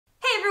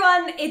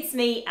everyone, it's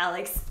me,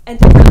 Alex,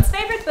 and everyone's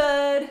favourite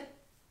bird.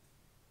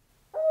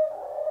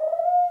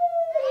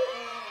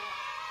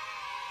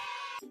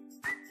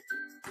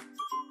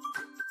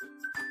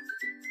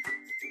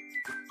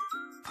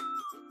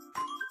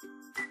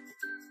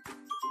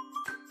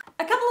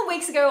 A couple of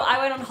weeks ago, I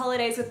went on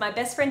holidays with my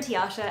best friend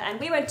Tiasha and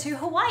we went to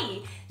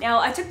Hawaii. Now,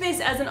 I took this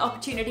as an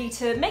opportunity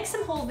to make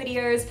some haul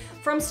videos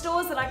from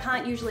stores that I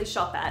can't usually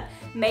shop at.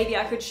 Maybe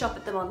I could shop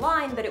at them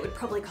online, but it would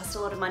probably cost a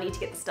lot of money to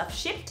get the stuff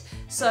shipped.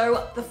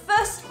 So the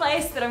first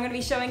place that I'm going to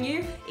be showing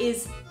you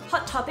is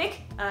Hot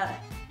Topic.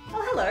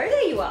 Oh hello,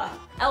 there you are.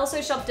 I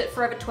also shopped at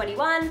Forever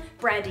 21,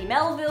 Brandy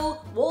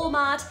Melville,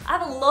 Walmart. I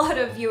have a lot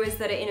of viewers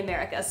that are in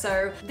America,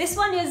 so this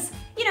one is,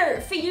 you know,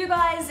 for you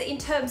guys in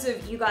terms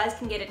of you guys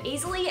can get it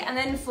easily, and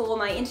then for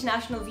my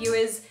international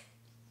viewers,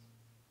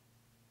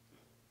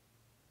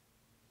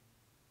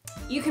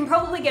 you can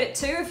probably get it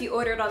too if you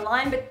order it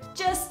online, but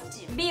just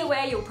be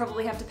aware you'll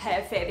probably have to pay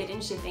a fair bit in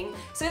shipping.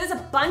 So there's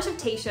a bunch of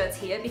t-shirts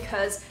here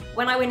because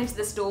when I went into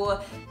the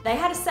store, they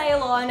had a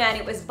sale on and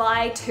it was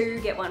buy two,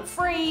 get one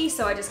free,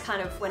 so I just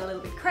kind of went a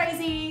little bit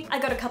crazy. I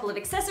got a couple of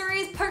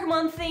accessories,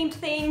 Pokemon themed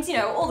things, you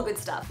know, all the good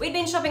stuff. We'd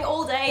been shopping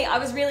all day, I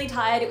was really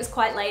tired, it was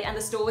quite late and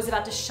the store was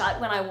about to shut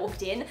when I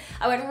walked in.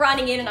 I went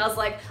running in and I was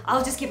like,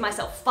 I'll just give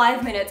myself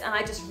 5 minutes, and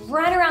I just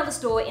ran around the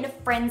store in a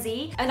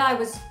frenzy and I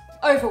was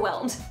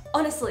overwhelmed.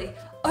 Honestly,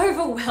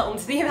 overwhelmed.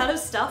 The amount of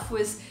stuff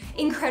was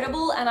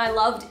incredible and I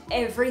loved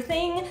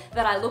everything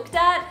that I looked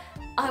at.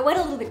 I went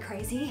a little bit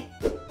crazy.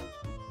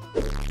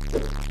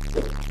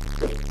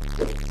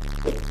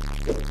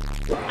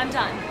 I'm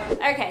done.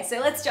 Okay, so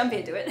let's jump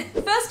into it.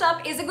 First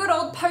up is a good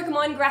old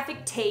Pokemon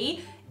graphic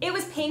tee. It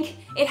was pink,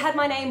 it had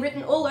my name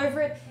written all over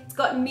it. It's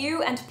got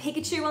Mew and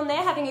Pikachu on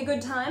there having a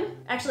good time.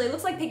 Actually, it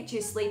looks like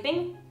Pikachu's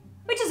sleeping,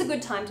 which is a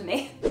good time to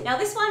me. Now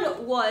this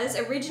one was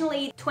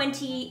originally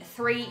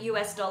 $23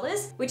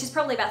 US, which is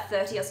probably about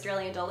 30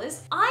 Australian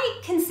dollars.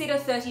 I consider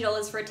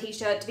 $30 for a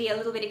t-shirt to be a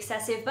little bit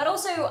excessive, but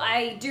also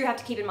I do have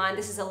to keep in mind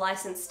this is a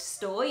licensed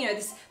store. You know,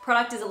 this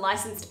product is a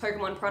licensed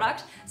Pokemon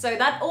product, so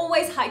that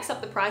always hikes up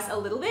the price a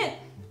little bit.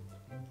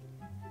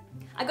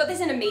 I got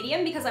this in a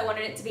medium because I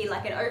wanted it to be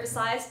like an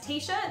oversized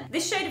t-shirt.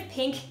 This shade of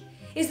pink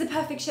is the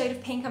perfect shade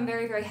of pink. I'm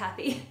very, very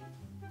happy.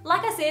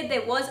 Like I said,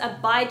 there was a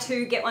buy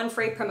two, get one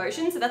free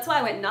promotion, so that's why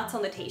I went nuts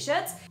on the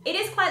t-shirts. It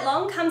is quite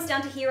long, comes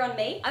down to here on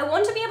me. I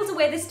want to be able to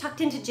wear this tucked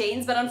into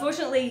jeans, but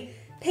unfortunately,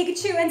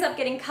 Pikachu ends up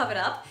getting covered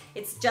up.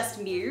 It's just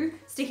Mew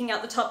sticking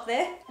out the top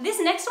there. This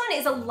next one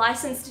is a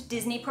licensed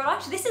Disney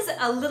product. This is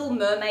a Little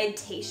Mermaid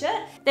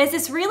t-shirt. There's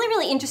this really,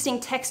 really interesting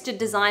textured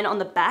design on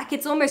the back.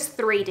 It's almost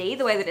 3D,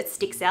 the way that it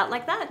sticks out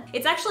like that.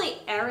 It's actually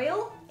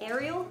Ariel.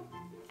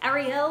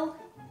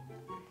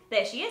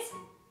 There she is.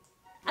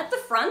 At the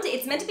front,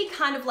 it's meant to be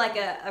kind of like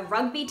a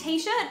rugby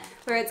t-shirt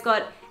where it's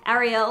got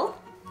Ariel.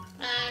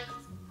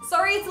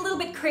 Sorry, it's a little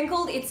bit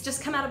crinkled. It's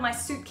just come out of my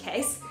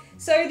suitcase.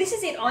 So this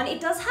is it on.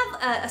 It does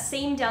have a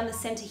seam down the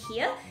center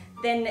here.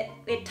 Then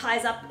it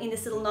ties up in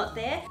this little knot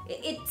there.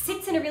 It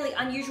sits in a really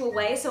unusual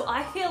way, so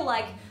I feel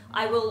like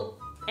I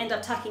will end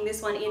up tucking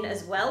this one in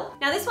as well.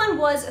 Now this one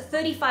was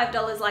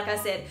 $35, like I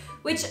said,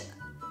 which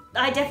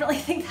I definitely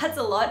think that's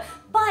a lot,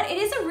 but it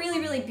is a really,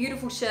 really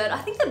beautiful shirt. I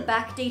think the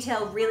back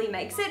detail really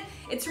makes it.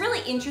 It's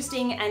really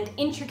interesting and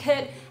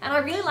intricate, and I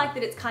really like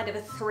that it's kind of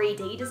a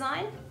 3D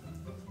design.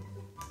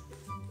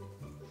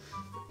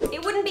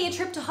 It wouldn't be a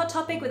trip to Hot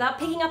Topic without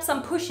picking up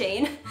some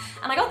Pusheen,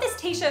 and I got this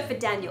t-shirt for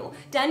Daniel.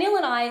 Daniel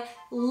and I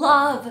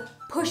love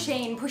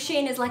Pusheen.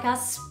 Pusheen is like our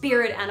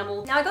spirit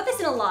animal. Now I got this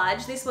in a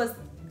large. This was,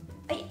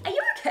 are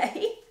you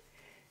okay?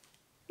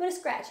 You want a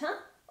scratch, huh?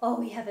 Oh,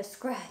 we have a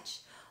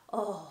scratch.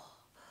 Oh.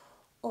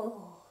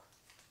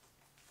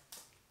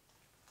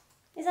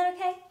 Is that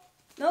okay?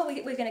 No,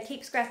 we're gonna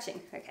keep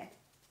scratching. Okay.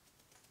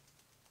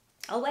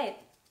 I'll wait.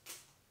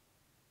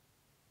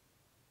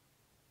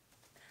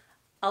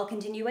 I'll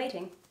continue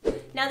waiting.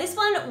 Now this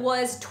one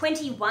was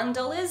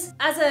 $21.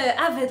 As an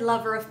avid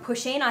lover of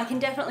Pusheen, I can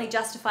definitely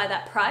justify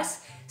that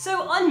price.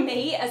 So on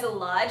me, as a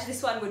large,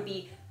 this one would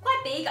be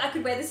quite big. I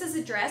could wear this as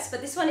a dress, but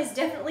this one is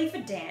definitely for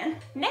Dan.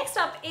 Next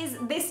up is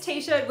this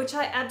t-shirt, which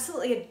I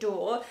absolutely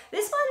adore.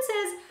 This one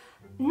says,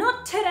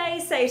 "Not today,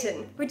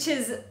 Satan," which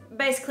is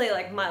basically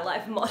like my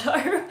life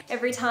motto.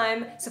 Every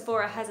time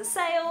Sephora has a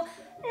sale,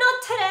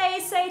 "Not today,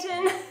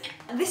 Satan."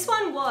 This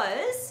one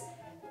was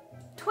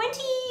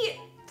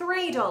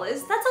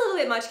 $23. That's a little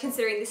bit much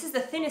considering this is the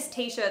thinnest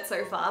t-shirt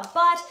so far,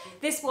 but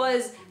this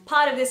was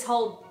part of this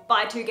whole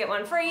buy two, get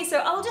one free, so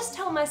I'll just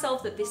tell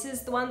myself that this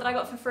is the one that I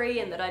got for free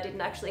and that I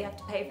didn't actually have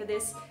to pay for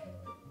this.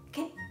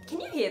 Can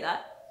you hear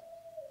that?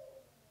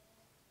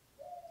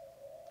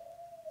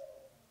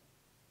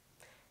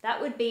 That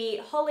would be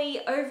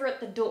Holly over at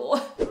the door.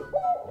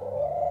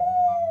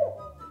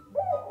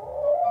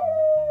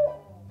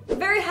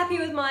 Very happy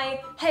with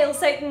my Hail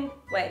Satan,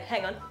 wait,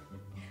 hang on.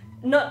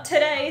 Not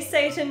today,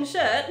 Satan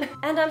shirt.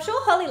 And I'm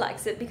sure Holly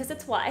likes it because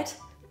it's white.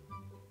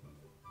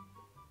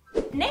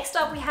 Next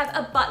up, we have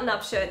a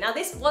button-up shirt. Now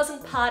this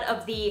wasn't part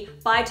of the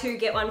buy two,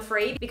 get one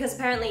free because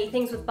apparently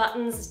things with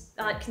buttons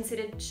aren't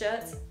considered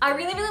shirts. I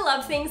really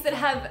love things that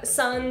have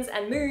suns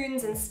and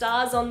moons and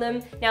stars on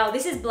them. Now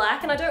this is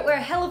black and I don't wear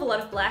a hell of a lot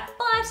of black,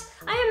 but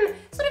I am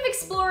sort of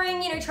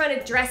exploring, you know, trying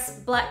to dress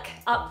black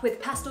up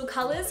with pastel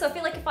colors. So I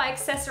feel like if I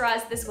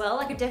accessorize this well,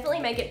 I could definitely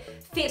make it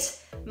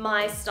fit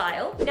my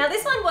style. Now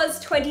this one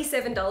was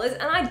 $27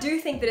 and I do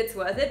think that it's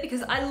worth it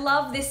because I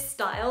love this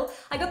style.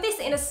 I got this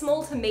in a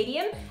small to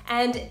medium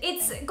and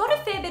it's got a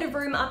fair bit of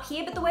room up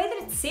here, but the way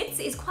that it sits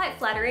is quite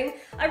flattering.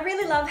 I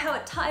really love how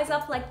it ties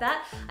up like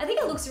that. I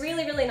think it looks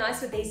really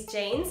nice with these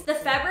jeans. The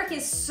fabric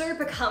is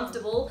super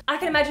comfortable. I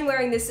can imagine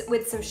wearing this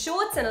with some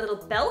shorts and a little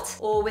belt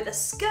or with a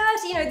skirt.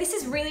 You know, this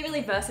is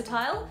really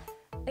versatile.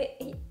 Are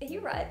you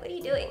right? What are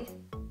you doing?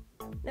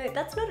 No,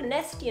 that's not a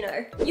nest, you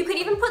know. You could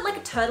even put like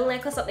a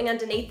turtleneck or something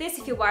underneath this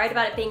if you're worried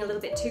about it being a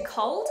little bit too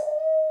cold.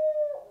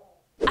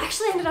 I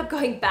actually ended up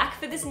going back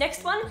for this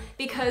next one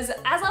because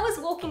as I was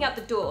walking out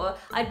the door,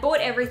 I'd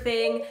bought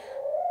everything.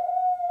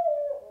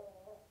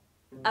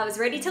 I was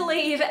ready to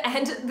leave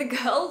and the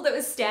girl that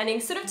was standing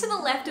sort of to the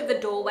left of the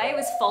doorway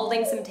was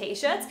folding some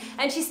t-shirts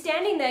and she's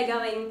standing there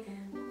going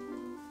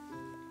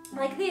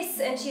like this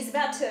and she's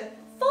about to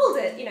fold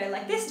it, you know,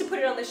 like this to put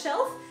it on the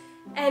shelf.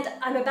 And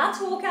I'm about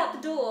to walk out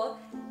the door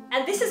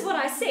and this is what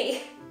I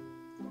see.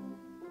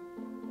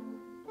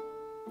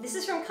 This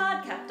is from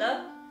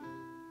Cardcaptor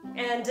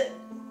and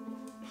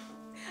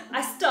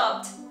I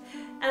stopped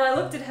and I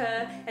looked at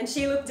her and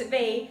she looked at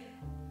me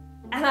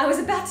and I was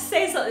about to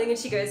say something and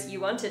she goes, "You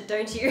want it,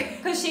 don't you?"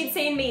 Because she'd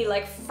seen me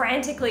like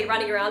frantically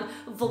running around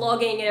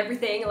vlogging and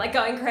everything, like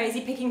going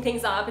crazy, picking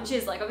things up, and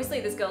she's like,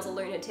 obviously this girl's a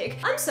lunatic.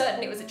 I'm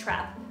certain it was a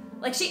trap.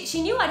 Like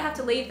she knew I'd have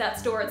to leave that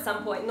store at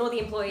some point and all the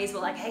employees were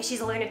like, "Hey,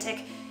 she's a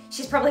lunatic.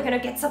 She's probably gonna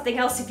get something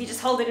else if you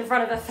just hold it in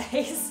front of her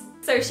face."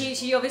 So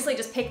she obviously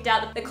just picked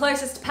out the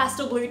closest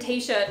pastel blue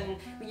t-shirt and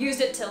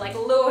used it to like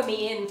lure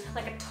me in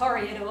like a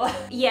toreador.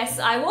 Yes,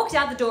 I walked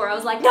out the door, I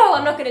was like, "No,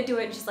 I'm not gonna do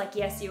it." And she's like,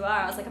 "Yes, you are."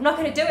 I was like, "I'm not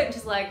gonna do it." And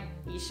she's like,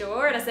 "You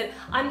sure?" And I said,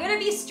 "I'm gonna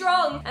be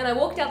strong." And I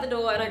walked out the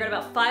door and I got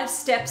about 5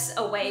 steps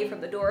away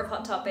from the door of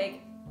Hot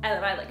Topic. And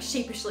then I like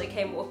sheepishly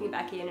came walking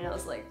back in and I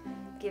was like,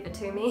 "Give it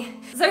to me."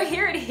 So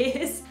here it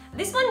is.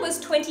 This one was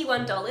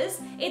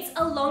 $21. It's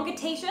a longer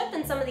t-shirt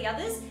than some of the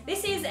others.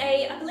 This is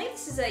a, I believe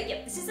this is a,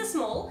 yep, this is a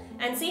small,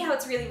 and see how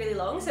it's really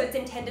long? So it's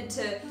intended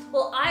to,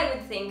 well, I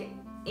would think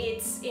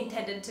it's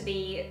intended to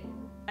be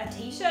a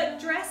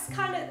t-shirt dress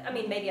kind of. I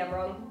mean, maybe I'm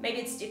wrong. Maybe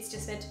it's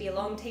just meant to be a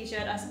long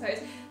t-shirt, I suppose.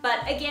 But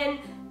again,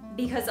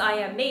 because I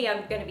am me,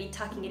 I'm gonna be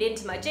tucking it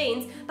into my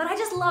jeans, but I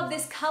just love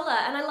this color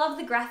and I love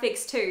the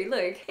graphics too.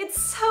 Look, it's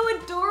so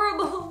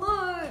adorable,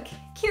 look.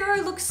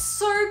 Kiro looks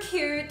so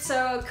cute,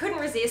 so I couldn't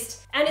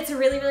resist. And it's a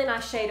really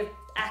nice shade of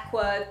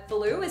aqua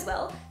blue as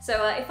well.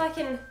 So if I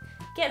can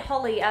get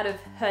Holly out of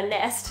her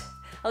nest,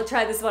 I'll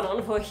try this one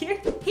on for you.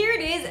 Here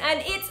it is,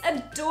 and it's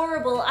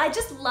adorable. I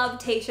just love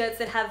t-shirts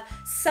that have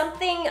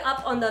something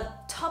up on the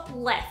top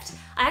left.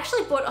 I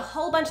actually bought a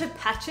whole bunch of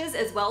patches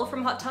as well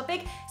from Hot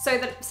Topic so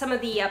that some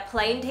of the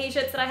plain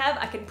t-shirts that I have,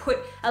 I can put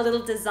a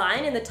little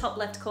design in the top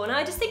left corner.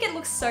 I just think it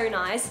looks so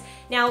nice.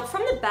 Now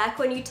from the back,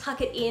 when you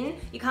tuck it in,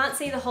 you can't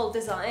see the whole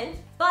design,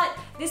 but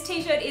this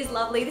t-shirt is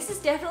lovely. This is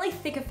definitely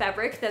thicker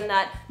fabric than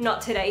that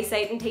Not Today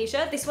Satan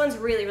t-shirt. This one's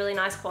really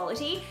nice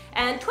quality,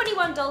 and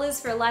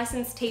 $21 for a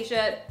licensed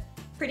t-shirt,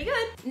 pretty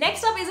good.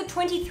 Next up is a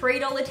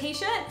 $23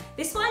 t-shirt.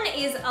 This one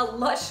is a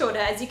lot shorter,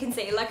 as you can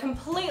see, like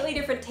completely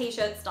different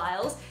t-shirt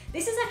styles.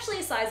 This is actually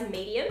a size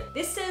medium.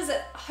 This says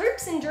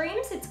Hopes and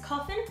Dreams, it's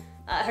Coffin.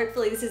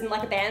 Hopefully this isn't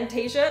like a band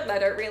t-shirt and I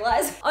don't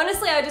realize.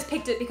 Honestly, I just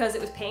picked it because it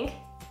was pink.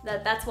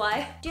 That's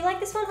why. Do you like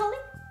this one, Holly?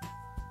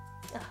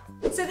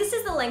 Oh. So this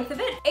is the length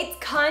of it. It's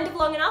kind of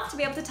long enough to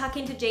be able to tuck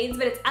into jeans,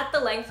 but it's at the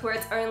length where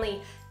it's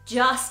only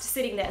just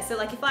sitting there. So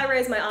like if I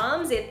raise my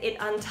arms, it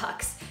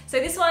untucks. So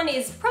this one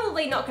is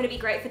probably not going to be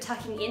great for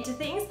tucking into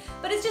things,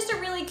 but it's just a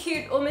really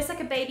cute, almost like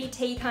a baby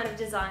tee kind of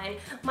design.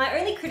 My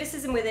only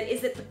criticism with it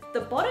is that the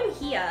bottom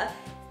here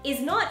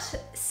is not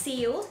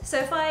sealed. So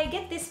if I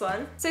get this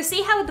one, so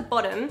see how at the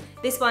bottom,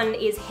 this one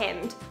is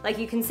hemmed, like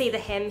you can see the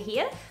hem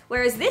here,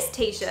 whereas this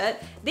t-shirt,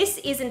 this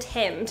isn't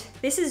hemmed.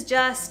 This is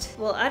just,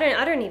 well, I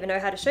don't even know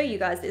how to show you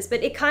guys this,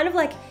 but it kind of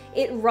like,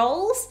 it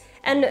rolls.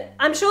 And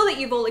I'm sure that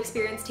you've all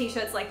experienced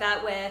t-shirts like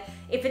that where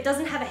if it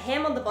doesn't have a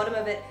hem on the bottom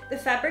of it, the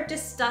fabric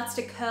just starts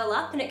to curl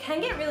up and it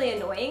can get really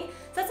annoying.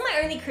 So that's my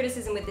only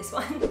criticism with this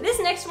one. This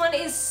next one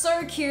is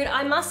so cute.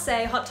 I must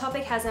say Hot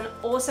Topic has an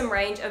awesome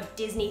range of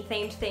Disney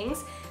themed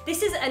things.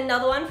 This is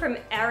another one from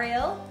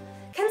Ariel.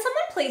 Can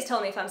someone please tell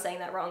me if I'm saying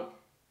that wrong?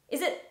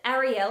 Is it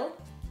Ariel?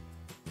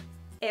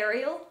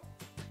 Ariel?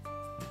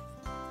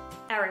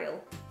 Ariel.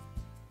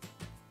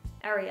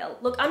 Ariel.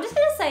 Look, I'm just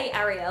gonna say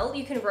Ariel.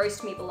 You can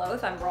roast me below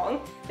if I'm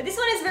wrong. But this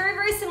one is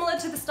very similar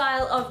to the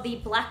style of the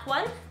black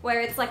one,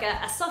 where it's like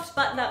a soft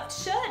button-up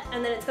shirt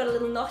and then it's got a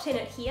little knot in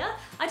it here.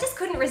 I just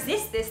couldn't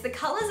resist this. The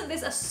colors of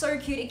this are so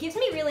cute. It gives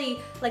me really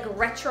like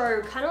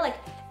retro, kind of like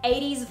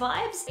 80s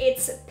vibes.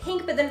 It's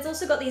pink, but then it's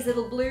also got these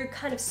little blue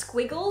kind of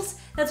squiggles.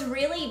 That's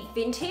really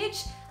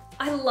vintage.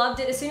 I loved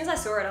it. As soon as I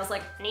saw it, I was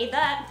like, I need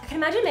that. I can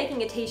imagine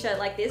making a t-shirt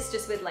like this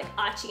just with like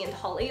Archie and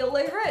Holly all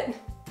over it.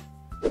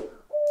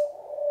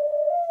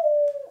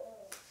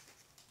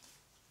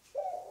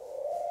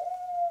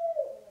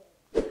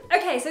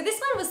 Okay, so this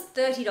one was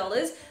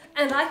 $30,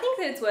 and I think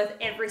that it's worth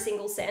every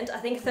single cent. I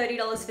think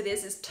 $30 for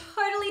this is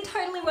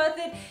totally worth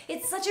it.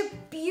 It's such a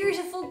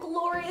beautiful,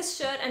 glorious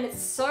shirt, and it's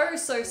so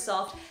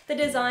soft. The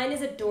design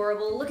is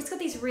adorable. Look, it's got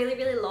these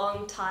really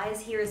long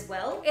ties here as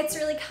well. It's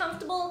really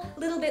comfortable, a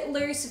little bit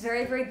loose,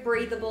 very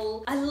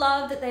breathable. I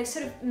love that they've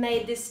sort of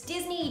made this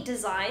Disney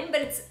design,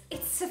 but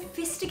it's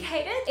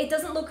sophisticated. It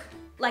doesn't look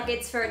like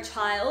it's for a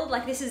child.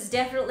 Like, this is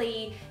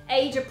definitely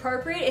age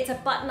appropriate. It's a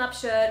button-up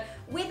shirt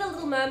with a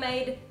Little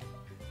Mermaid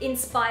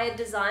inspired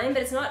design,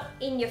 but it's not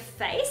in your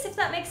face, if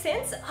that makes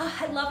sense. Oh,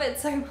 I love it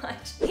so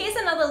much. Here's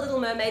another Little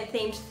Mermaid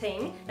themed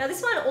thing. Now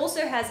this one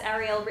also has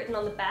Ariel written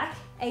on the back,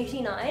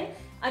 89.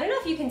 I don't know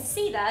if you can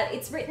see that.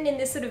 It's written in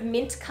this sort of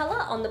mint color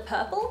on the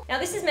purple. Now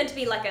this is meant to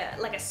be like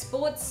a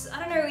sports, I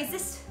don't know, is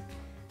this,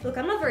 look,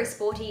 I'm not very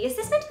sporty. Is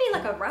this meant to be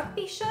like a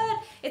rugby shirt?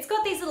 It's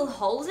got these little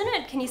holes in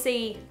it. Can you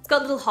see? It's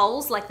got little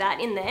holes like that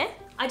in there.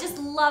 I just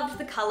loved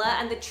the color,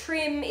 and the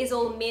trim is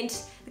all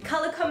mint. The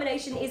color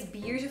combination is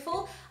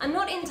beautiful. I'm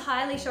not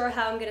entirely sure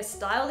how I'm gonna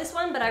style this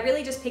one, but I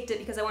really just picked it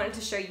because I wanted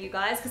to show you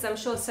guys, because I'm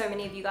sure so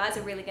many of you guys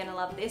are really gonna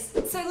love this.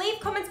 So leave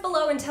comments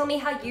below and tell me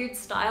how you'd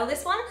style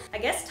this one. I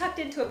guess tucked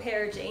into a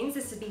pair of jeans,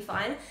 this would be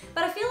fine.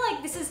 But I feel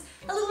like this is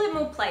a little bit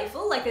more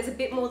playful, like there's a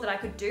bit more that I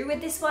could do with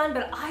this one,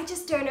 but I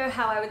just don't know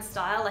how I would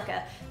style like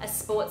a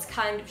sports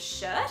kind of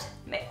shirt.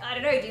 I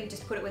don't know, do you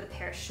just put it with a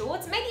pair of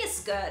shorts? Maybe a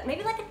skirt,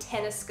 maybe like a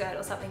tennis skirt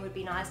or something would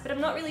be nice, but I'm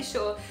not really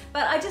sure.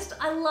 But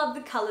I love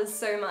the colors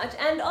so much,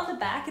 and on the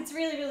back it's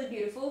really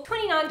beautiful.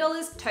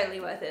 $29, totally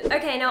worth it.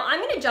 Okay, now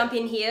I'm gonna jump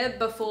in here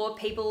before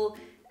people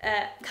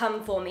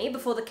come for me,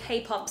 before the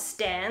K-pop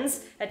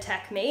stans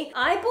attack me.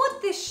 I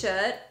bought this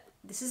shirt.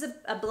 This is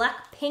a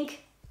Blackpink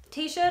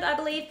t-shirt, I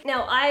believe.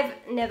 Now, I've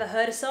never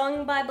heard a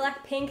song by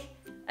Blackpink.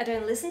 I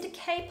don't listen to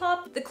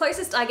K-pop. The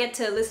closest I get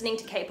to listening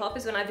to K-pop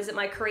is when I visit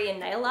my Korean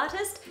nail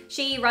artist.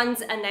 She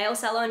runs a nail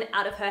salon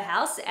out of her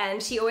house,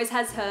 and she always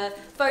has her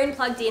phone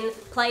plugged in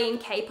playing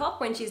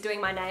K-pop when she's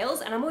doing my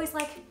nails, and I'm always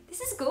like,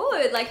 this is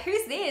good, like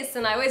who's this?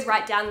 And I always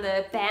write down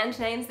the band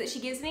names that she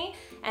gives me.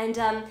 And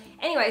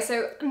anyway,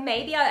 so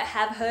maybe I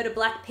have heard a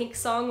Blackpink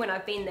song when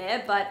I've been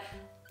there, but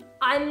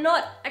I'm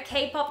not a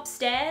K-pop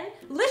stan,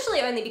 literally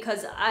only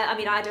because I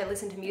mean, I don't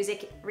listen to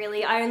music,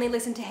 really. I only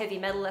listen to heavy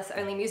metal, that's the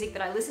only music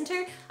that I listen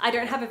to. I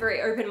don't have a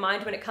very open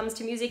mind when it comes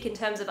to music, in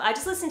terms of I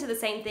just listen to the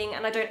same thing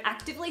and I don't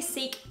actively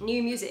seek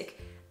new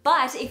music.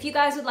 But if you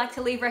guys would like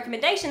to leave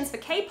recommendations for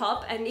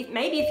K-pop, and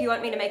maybe if you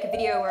want me to make a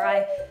video where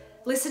I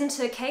listen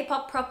to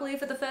K-pop properly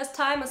for the first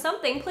time or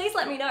something, please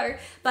let me know.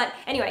 But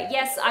anyway,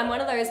 yes, I'm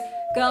one of those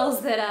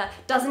girls that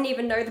doesn't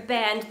even know the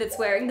band that's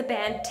wearing the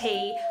band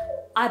tee.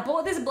 I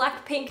bought this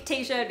Blackpink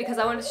t-shirt because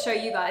I wanted to show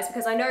you guys,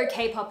 because I know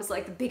K-pop is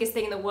like the biggest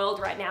thing in the world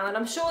right now, and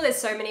I'm sure there's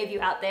so many of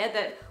you out there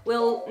that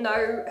will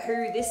know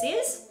who this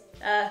is.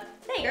 There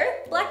you go,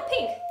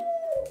 Blackpink.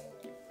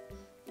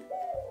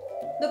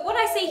 Look, what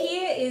I see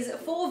here is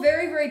 4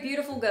 very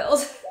beautiful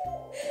girls,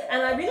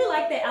 and I really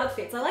like their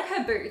outfits. I like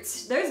her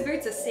boots. Those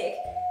boots are sick.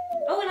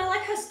 Oh, and I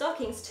like her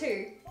stockings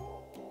too.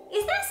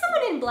 Is there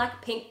someone in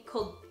Blackpink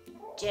called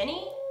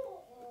Jenny?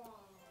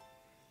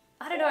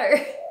 I don't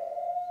know.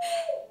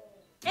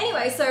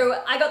 Anyway,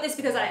 so I got this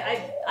because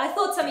I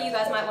thought some of you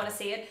guys might want to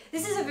see it.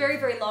 This is a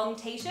very long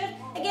t-shirt.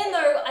 Again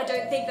though, I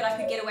don't think that I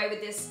could get away with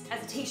this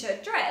as a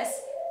t-shirt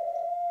dress.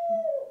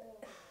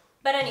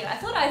 But anyway, I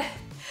thought I'd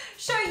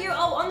show you.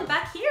 Oh, on the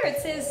back here it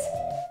says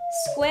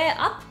square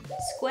up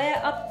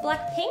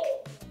Blackpink.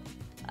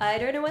 I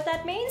don't know what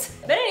that means.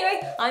 But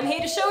anyway, I'm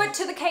here to show it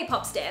to the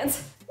K-pop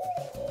stans.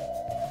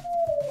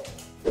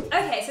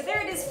 Okay, so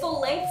there it is full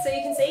length, so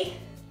you can see.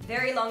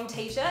 Very long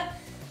t-shirt.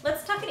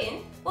 Let's tuck it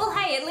in. Well,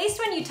 hey, at least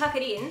when you tuck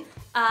it in,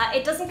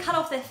 it doesn't cut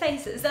off their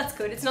faces. That's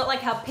good. It's not like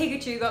how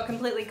Pikachu got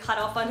completely cut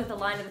off under the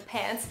line of the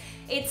pants.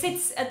 It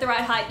sits at the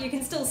right height. You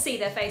can still see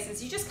their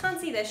faces. You just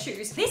can't see their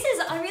shoes.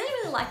 I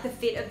really like the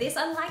fit of this.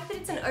 I like that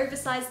it's an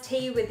oversized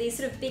tee with these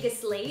sort of bigger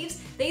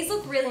sleeves. These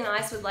look really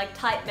nice with like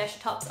tight mesh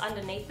tops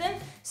underneath them.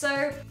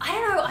 So, I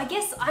don't know, I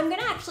guess I'm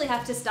gonna actually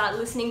have to start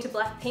listening to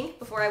Blackpink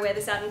before I wear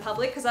this out in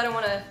public, because I don't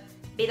wanna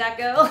be that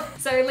girl.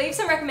 So leave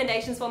some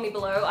recommendations for me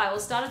below. I will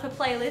start up a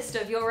playlist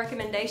of your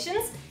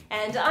recommendations,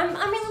 and I'm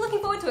really looking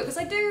forward to it, because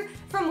I do,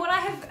 from what I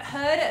have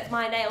heard at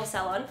my nail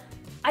salon,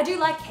 I do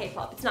like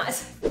K-pop, it's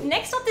nice.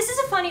 Next up, this is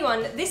a funny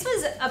one. This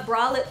was a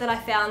bralette that I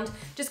found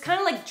just kind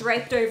of like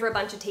draped over a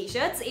bunch of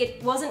t-shirts.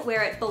 It wasn't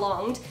where it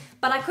belonged,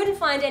 but I couldn't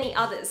find any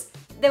others.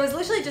 There was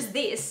literally just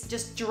this,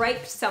 just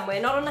draped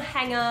somewhere, not on a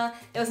hanger.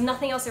 There was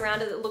nothing else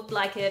around it that looked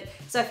like it.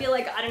 So I feel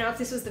like, I don't know if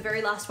this was the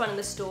very last one in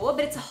the store,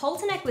 but it's a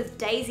halter neck with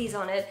daisies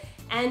on it.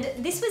 and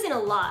this was in a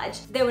large.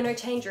 There were no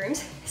change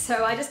rooms,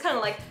 so I just kind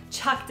of like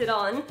chucked it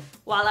on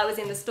while I was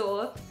in the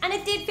store, and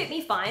it did fit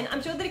me fine.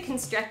 I'm sure that it can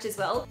stretch as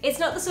well. It's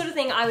not the sort of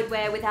thing I would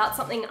wear without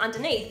something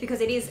underneath because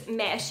it is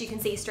mesh, you can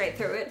see straight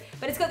through it,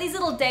 but it's got these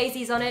little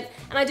daisies on it,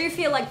 and I do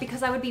feel like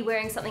because I would be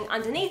wearing something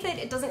underneath it,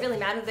 it doesn't really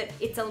matter that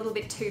it's a little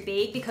bit too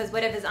big because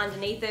whatever's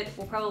underneath it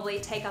will probably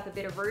take up a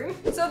bit of room.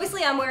 So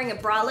obviously I'm wearing a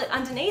bralette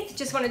underneath,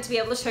 just wanted to be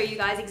able to show you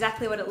guys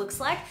exactly what it looks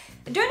like.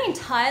 I don't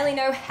entirely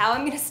know how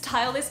I'm gonna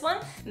style this one.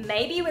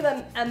 Maybe with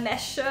a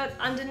mesh shirt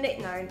underneath,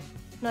 no.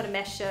 Not a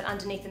mesh shirt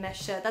underneath a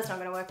mesh shirt. That's not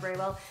gonna work very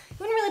well. You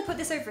wouldn't really put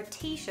this over a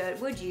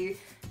t-shirt, would you?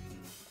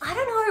 I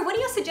don't know, what are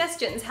your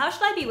suggestions? How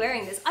should I be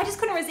wearing this? I just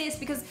couldn't resist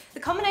because the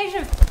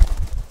combination of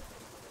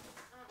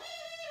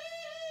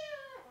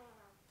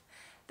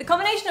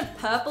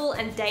purple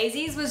and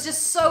daisies was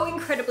just so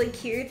incredibly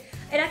cute.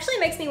 It actually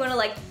makes me want to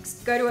like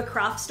go to a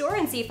craft store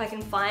and see if I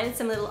can find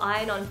some little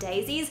iron-on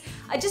daisies.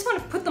 I just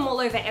want to put them all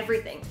over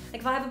everything.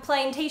 Like if I have a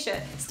plain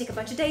t-shirt, stick a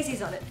bunch of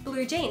daisies on it.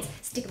 Blue jeans,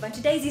 stick a bunch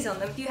of daisies on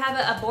them. If you have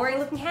a boring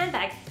looking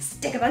handbag,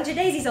 stick a bunch of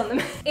daisies on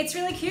them. It's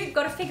really cute,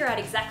 got to figure out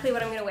exactly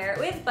what I'm going to wear it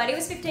with, but it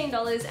was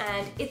 $15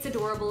 and it's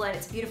adorable and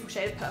it's a beautiful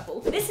shade of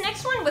purple. This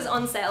next one was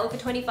on sale for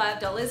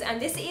 $25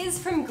 and this is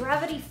from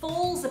Gravity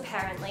Falls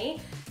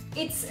apparently.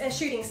 It's a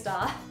shooting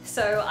star,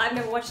 so I've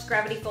never watched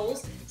Gravity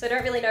Falls, so I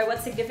don't really know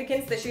what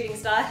significance the shooting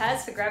star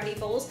has for Gravity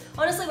Falls.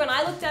 Honestly, when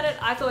I looked at it,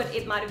 I thought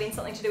it might have been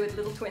something to do with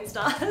little twin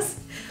stars.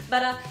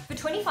 But for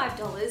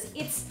 $25,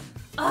 it's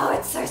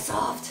so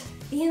soft.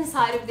 The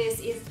inside of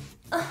this is,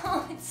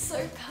 it's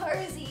so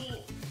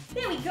cozy.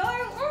 There we go.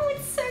 Oh,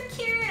 it's so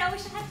cute. I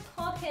wish it had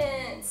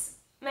pockets.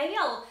 Maybe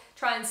I'll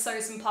try and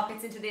sew some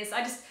pockets into this.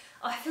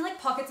 I feel like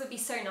pockets would be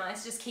so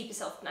nice, just keep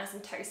yourself nice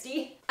and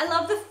toasty. I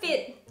love the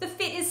fit. The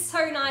fit is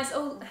so nice.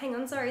 Oh, hang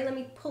on, sorry, let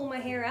me pull my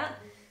hair out.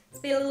 It's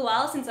been a little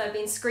while since I've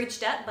been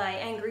screeched at by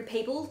angry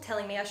people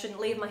telling me I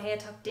shouldn't leave my hair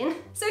tucked in.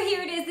 So here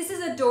it is, this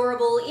is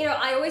adorable. You know,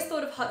 I always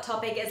thought of Hot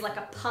Topic as like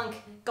a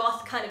punk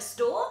goth kind of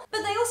store,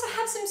 but they also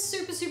have some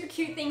super, super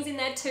cute things in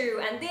there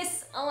too. And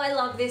this, oh, I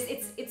love this.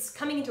 It's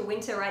coming into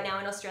winter right now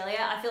in Australia.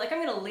 I feel like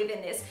I'm gonna live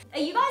in this.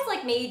 Are you guys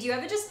like me? Do you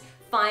ever just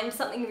find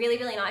something really,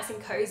 really nice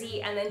and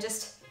cozy and then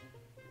just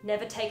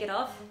never take it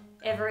off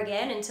ever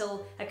again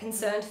until a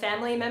concerned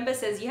family member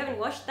says you haven't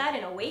washed that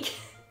in a week?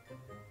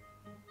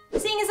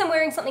 Seeing as I'm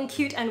wearing something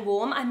cute and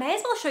warm, I may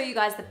as well show you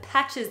guys the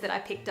patches that I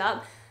picked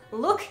up.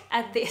 Look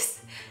at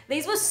this.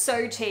 These were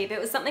so cheap. It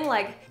was something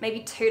like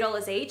maybe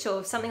 $2 each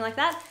or something like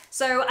that.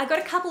 So I got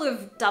a couple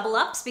of double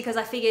ups because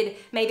I figured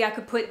maybe I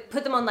could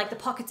put them on like the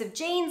pockets of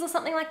jeans or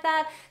something like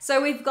that.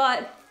 So we've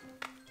got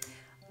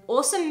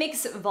Awesome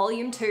Mix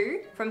Volume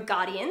 2 from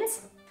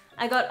Guardians.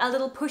 I got a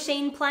little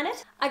Pusheen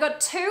planet. I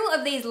got 2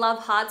 of these love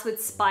hearts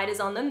with spiders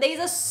on them. These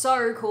are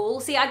so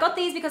cool. See, I got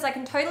these because I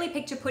can totally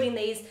picture putting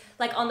these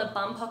like on the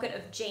bum pocket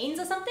of jeans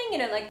or something, you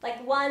know,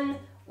 like one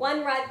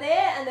right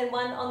there and then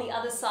one on the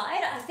other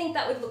side. I think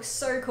that would look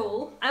so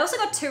cool. I also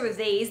got 2 of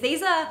these.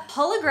 These are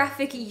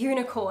holographic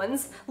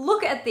unicorns.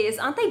 Look at this,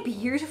 aren't they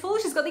beautiful?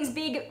 She's got these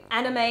big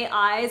anime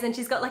eyes and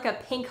she's got like a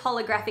pink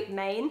holographic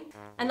mane.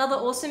 Another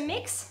Awesome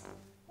Mix.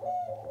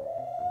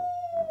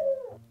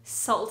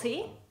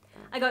 Salty.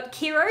 I got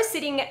Kiro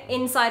sitting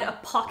inside a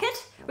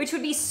pocket, which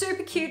would be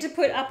super cute to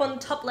put up on the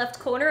top left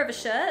corner of a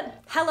shirt.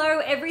 Hello,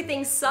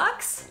 everything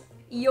sucks.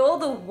 You're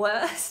the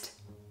worst.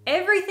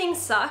 Everything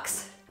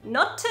sucks.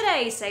 Not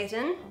today,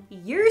 Satan.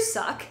 You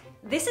suck.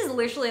 This is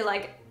literally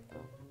like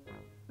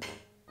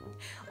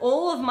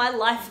all of my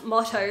life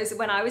mottos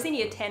when I was in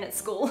year 10 at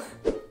school.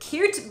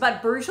 Cute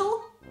but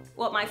brutal.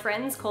 What my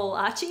friends call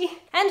Archie.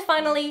 And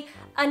finally,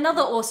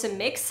 another Awesome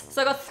Mix.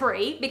 So I got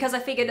 3 because I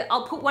figured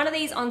I'll put one of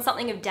these on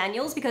something of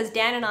Daniel's because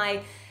Dan and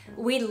I,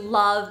 we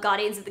love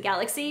Guardians of the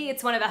Galaxy.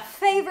 It's one of our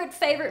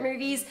favorite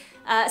movies.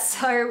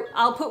 So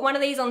I'll put one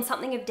of these on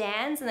something of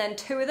Dan's and then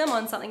 2 of them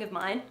on something of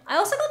mine. I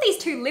also got these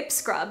 2 lip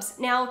scrubs.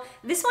 Now,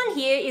 this one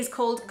here is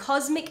called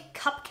Cosmic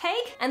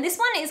Cupcake and this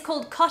one is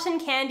called Cotton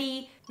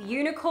Candy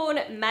Unicorn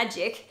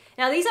Magic.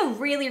 Now these are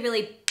really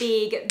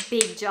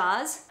big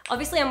jars.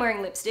 Obviously I'm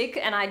wearing lipstick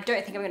and I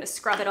don't think I'm gonna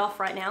scrub it off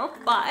right now,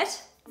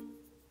 but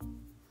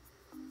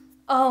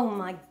oh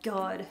my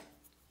God.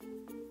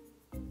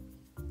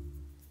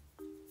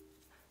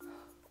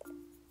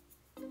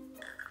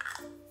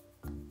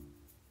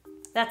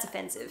 That's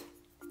offensive.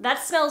 That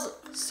smells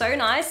so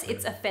nice,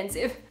 it's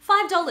offensive.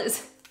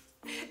 $5.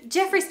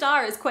 Jeffree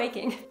Star is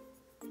quaking.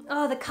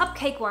 Oh, the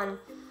cupcake one.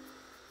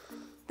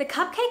 The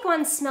cupcake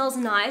one smells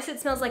nice, it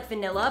smells like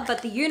vanilla,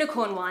 but the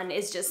unicorn one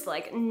is just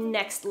like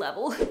next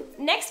level.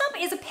 Next up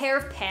is a pair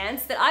of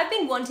pants that I've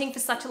been wanting for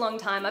such a long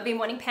time. I've been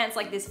wanting pants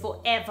like this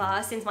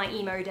forever, since my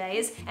emo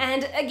days.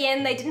 And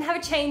again, they didn't have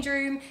a change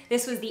room.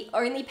 This was the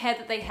only pair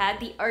that they had,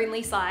 the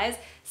only size.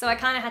 So I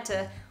kind of had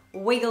to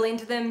wiggle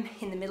into them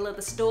in the middle of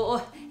the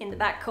store, in the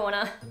back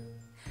corner.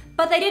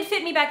 But they did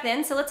fit me back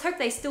then, so let's hope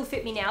they still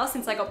fit me now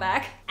since I got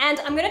back. And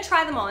I'm gonna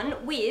try them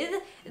on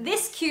with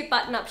this cute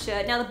button-up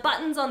shirt. Now the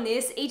buttons on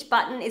this, each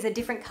button is a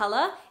different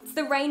color. It's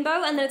the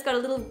rainbow, and then it's got a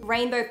little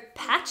rainbow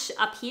patch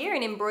up here,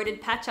 an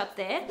embroidered patch up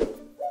there.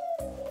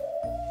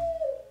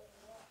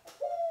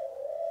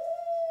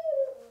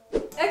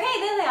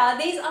 here.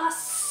 These are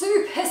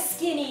super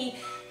skinny.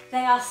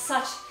 They are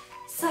such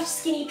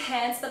skinny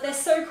pants, but they're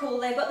so cool.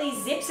 They've got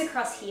these zips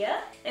across here.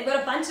 They've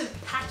got a bunch of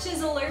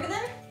patches all over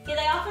them. Here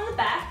they are from the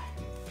back.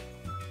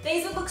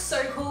 These would look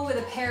so cool with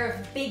a pair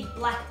of big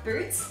black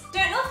boots.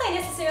 Don't know if they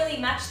necessarily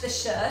match the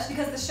shirt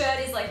because the shirt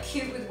is like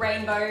cute with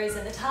rainbows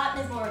and the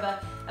tartan is more of a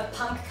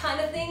punk kind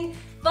of thing,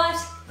 but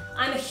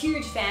I'm a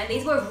huge fan.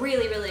 These were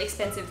really, really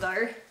expensive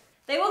though.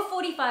 They were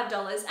 $45.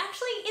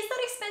 Actually, is that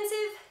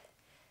expensive?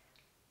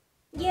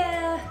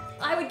 Yeah,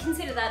 I would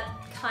consider that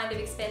kind of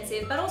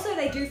expensive, but also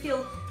they do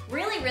feel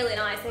really, really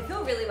nice. They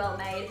feel really well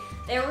made.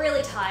 They're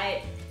really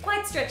tight.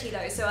 Quite stretchy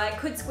though, so I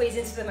could squeeze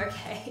into them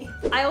okay.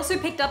 I also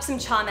picked up some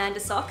Charmander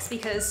socks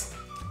because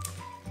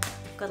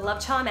gotta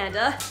love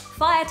Charmander.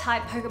 Fire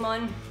type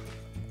Pokemon.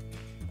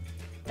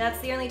 That's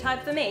the only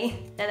type for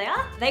me. There they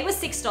are. They were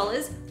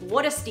 $6.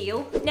 What a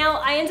steal.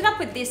 Now I ended up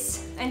with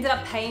this. I ended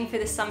up paying for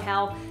this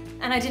somehow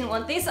and I didn't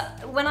want this.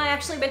 When I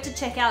actually went to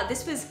check out,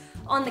 this was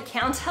on the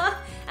counter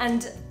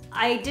and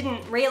I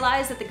didn't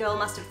realize that the girl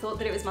must have thought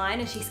that it was mine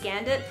and she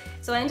scanned it.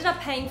 So I ended up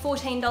paying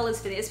 $14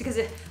 for this because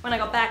when I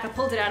got back, I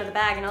pulled it out of the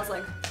bag and I was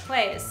like,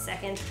 wait a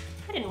second,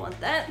 I didn't want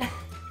that.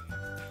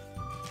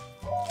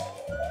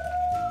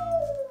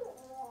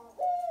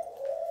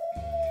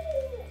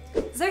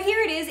 So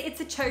here it is,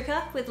 it's a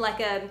choker with like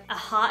a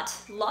heart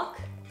lock.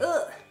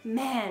 Ugh,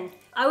 man,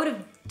 I would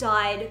have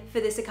died for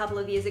this a couple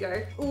of years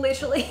ago,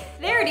 literally.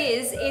 There it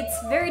is,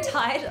 it's very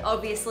tight,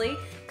 obviously.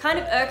 Kind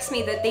of irks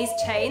me that these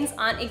chains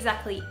aren't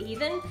exactly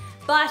even,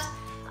 but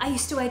I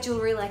used to wear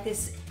jewelry like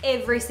this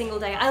every single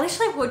day. I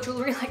literally wore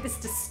jewelry like this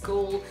to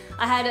school.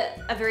 I had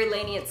a very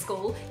lenient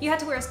school. You had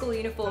to wear a school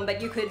uniform,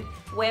 but you could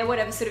wear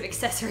whatever sort of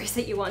accessories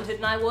that you wanted.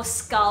 And I wore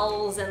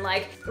skulls and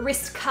like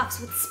wrist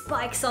cuffs with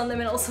spikes on them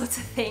and all sorts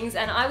of things.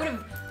 And I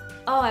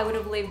would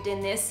have lived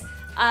in this.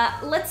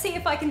 Let's see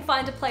if I can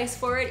find a place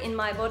for it in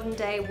my modern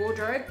day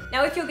wardrobe.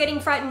 Now, if you're getting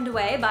frightened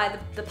away by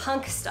the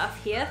punk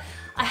stuff here,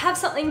 I have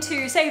something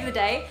to save the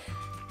day.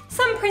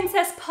 Some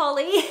Princess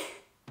Polly.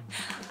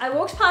 I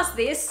walked past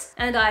this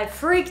and I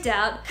freaked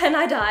out and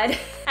I died.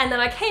 And then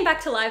I came back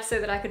to life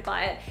so that I could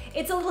buy it.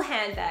 It's a little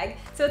handbag.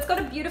 So it's got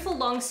a beautiful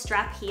long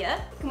strap here.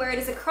 You can wear it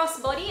as a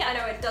crossbody. I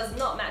know it does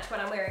not match what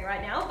I'm wearing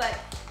right now, but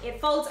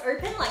it folds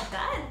open like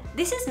that.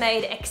 This is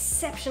made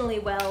exceptionally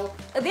well.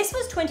 This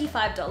was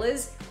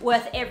 $25,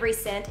 worth every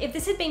cent. If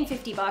this had been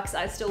 50 bucks,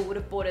 I still would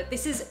have bought it.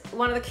 This is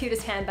one of the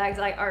cutest handbags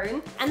I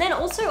own. And then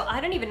also, I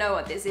don't even know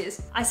what this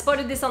is. I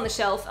spotted this on the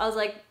shelf. I was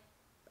like,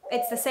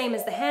 it's the same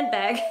as the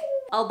handbag.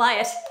 I'll buy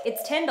it.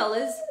 It's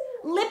 $10.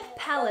 Lip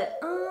palette.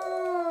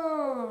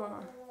 Oh.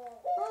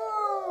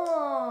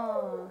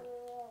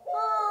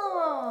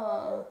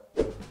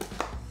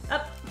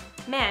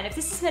 Man, if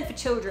this is meant for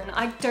children,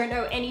 I don't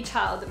know any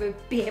child that would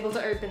be able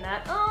to open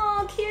that.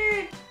 Oh,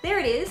 cute. There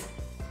it is.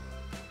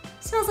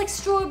 Smells like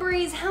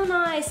strawberries, how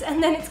nice.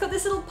 And then it's got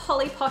this little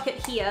Polly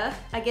Pocket here.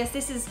 I guess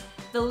this is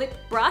the lip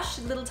brush,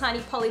 little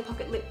tiny Polly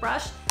Pocket lip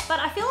brush. But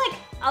I feel like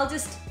I'll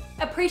just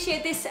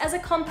appreciate this as a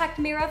compact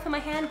mirror for my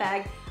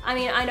handbag. I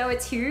mean, I know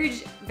it's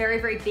huge, very,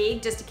 very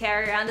big just to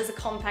carry around as a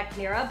compact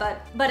mirror,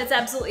 but it's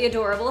absolutely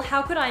adorable.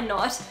 How could I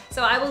not?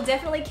 So I will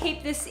definitely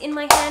keep this in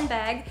my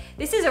handbag.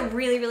 This is a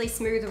really, really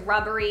smooth,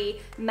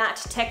 rubbery,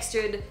 matte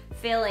textured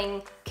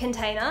filling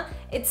container.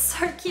 It's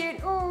so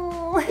cute.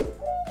 Oh.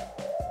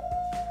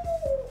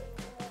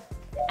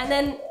 And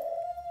then,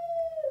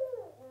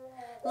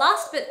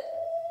 last but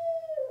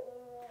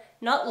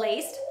not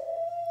least,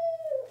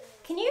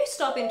 can you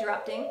stop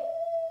interrupting?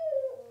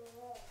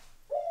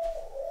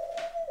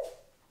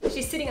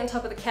 She's sitting on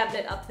top of the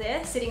cabinet up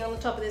there, sitting on the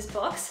top of this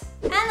box.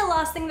 And the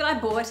last thing that I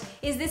bought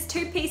is this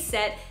two-piece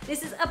set.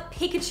 This is a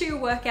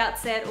Pikachu workout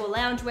set or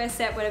loungewear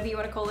set, whatever you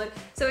want to call it.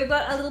 So we've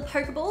got a little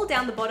Pokeball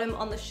down the bottom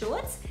on the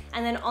shorts,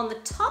 and then on the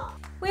top,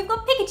 we've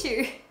got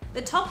Pikachu.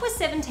 The top was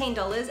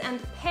 $17 and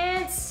the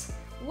pants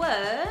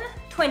were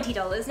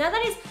 $20. Now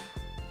that is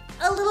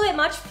a little bit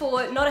much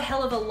for not a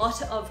hell of a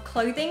lot of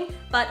clothing,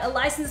 but a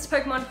licensed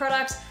Pokemon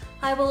product,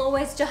 I will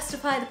always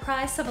justify the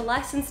price of a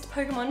licensed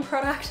Pokemon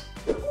product.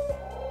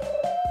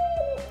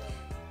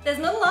 There's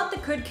not a lot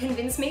that could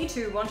convince me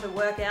to want to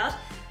work out,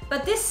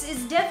 but this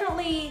is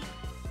definitely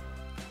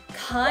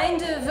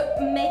kind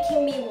of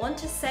making me want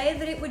to say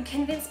that it would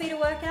convince me to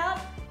work out.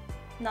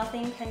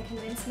 Nothing can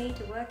convince me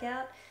to work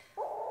out.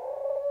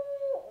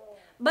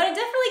 But it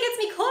definitely gets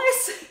me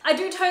close. I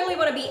do totally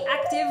want to be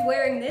active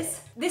wearing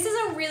this. This is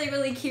a really,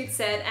 really cute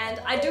set, and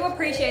I do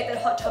appreciate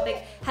that Hot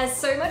Topic has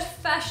so much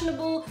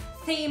fashionable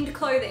themed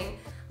clothing.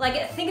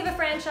 Like, think of a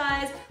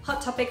franchise,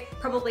 Hot Topic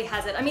probably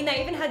has it. I mean,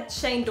 they even had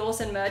Shane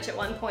Dawson merch at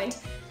one point.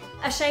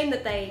 A shame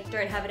that they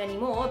don't have it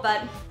anymore, but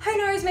who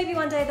knows, maybe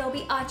one day there'll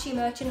be Archie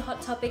merch in Hot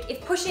Topic.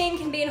 If Pushing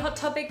can be in Hot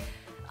Topic,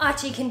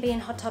 Archie can be in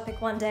Hot Topic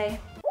one day.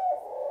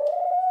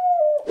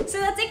 So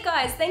that's it,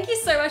 guys. Thank you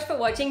so much for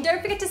watching.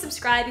 Don't forget to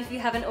subscribe if you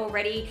haven't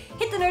already.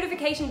 Hit the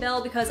notification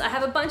bell because I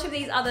have a bunch of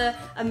these other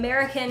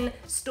American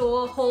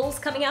store hauls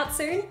coming out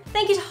soon.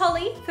 Thank you to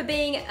Holly for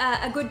being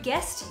a good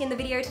guest in the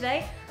video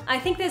today. I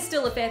think there's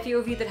still a fair few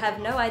of you that have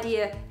no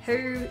idea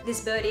who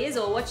this bird is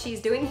or what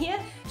she's doing here.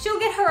 She'll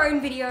get her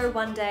own video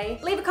one day.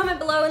 Leave a comment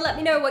below and let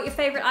me know what your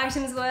favorite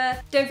items were.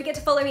 Don't forget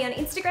to follow me on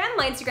Instagram.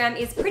 My Instagram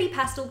is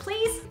prettypastel,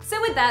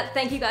 So with that,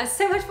 thank you guys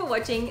so much for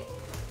watching,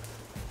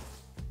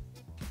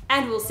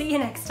 and we'll see you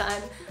next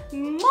time.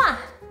 Mwah!